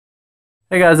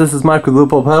Hey guys, this is Mike with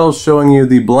Loophole Pedals showing you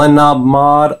the blend knob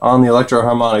mod on the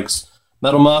Electro-Harmonix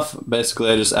metal muff.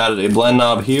 Basically, I just added a blend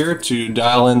knob here to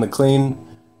dial in the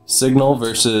clean signal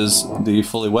versus the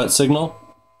fully wet signal.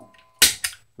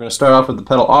 We're going to start off with the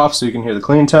pedal off so you can hear the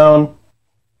clean tone.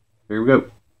 Here we go.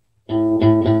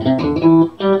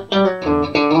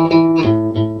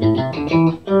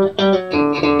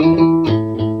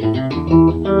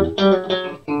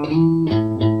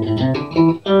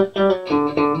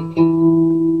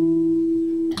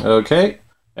 Okay,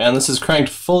 and this is cranked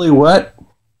fully wet,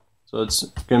 so it's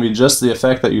going to be just the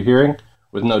effect that you're hearing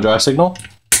with no dry signal.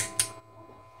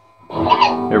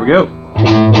 Here we go.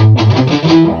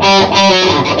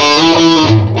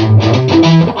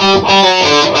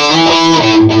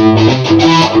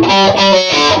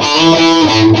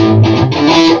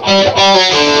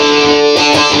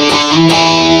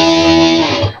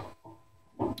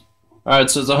 Alright,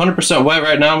 so it's 100% wet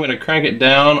right now. I'm going to crank it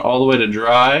down all the way to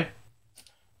dry.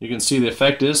 You can see the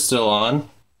effect is still on.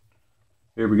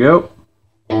 Here we go.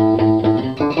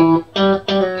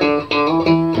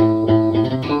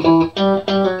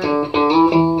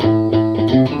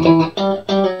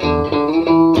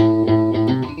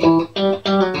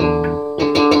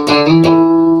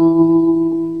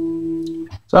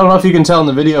 So I don't know if you can tell in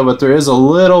the video, but there is a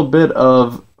little bit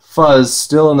of fuzz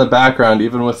still in the background,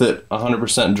 even with it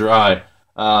 100% dry.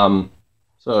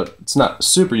 So it's not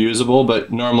super usable,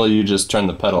 but normally you just turn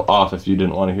the pedal off if you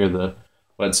didn't want to hear the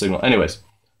wet signal. Anyways,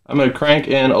 I'm going to crank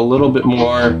in a little bit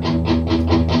more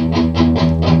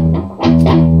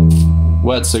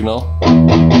wet signal.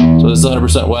 So this is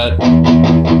 100% wet.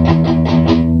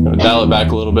 I'm going to dial it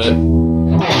back a little bit.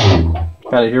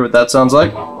 Kind of hear what that sounds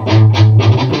like.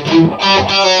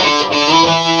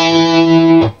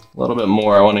 A little bit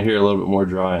more. I want to hear a little bit more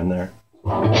dry in there.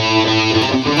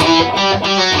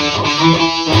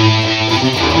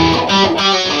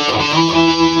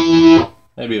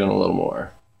 Maybe even a little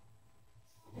more.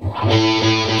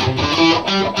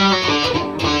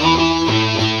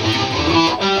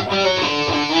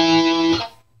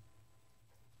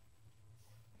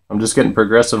 I'm just getting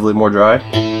progressively more dry.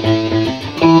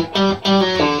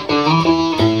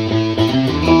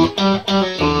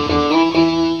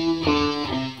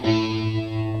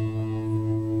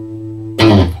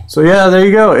 So yeah, there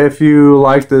you go. If you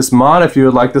like this mod, if you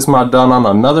would like this mod done on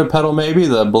another pedal maybe,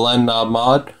 the blend knob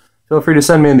mod, feel free to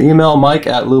send me an email,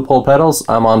 Mike@LoopholePedals.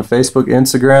 I'm on Facebook,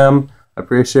 Instagram. I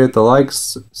appreciate the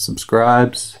likes,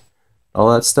 subscribes,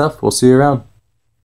 all that stuff. We'll see you around.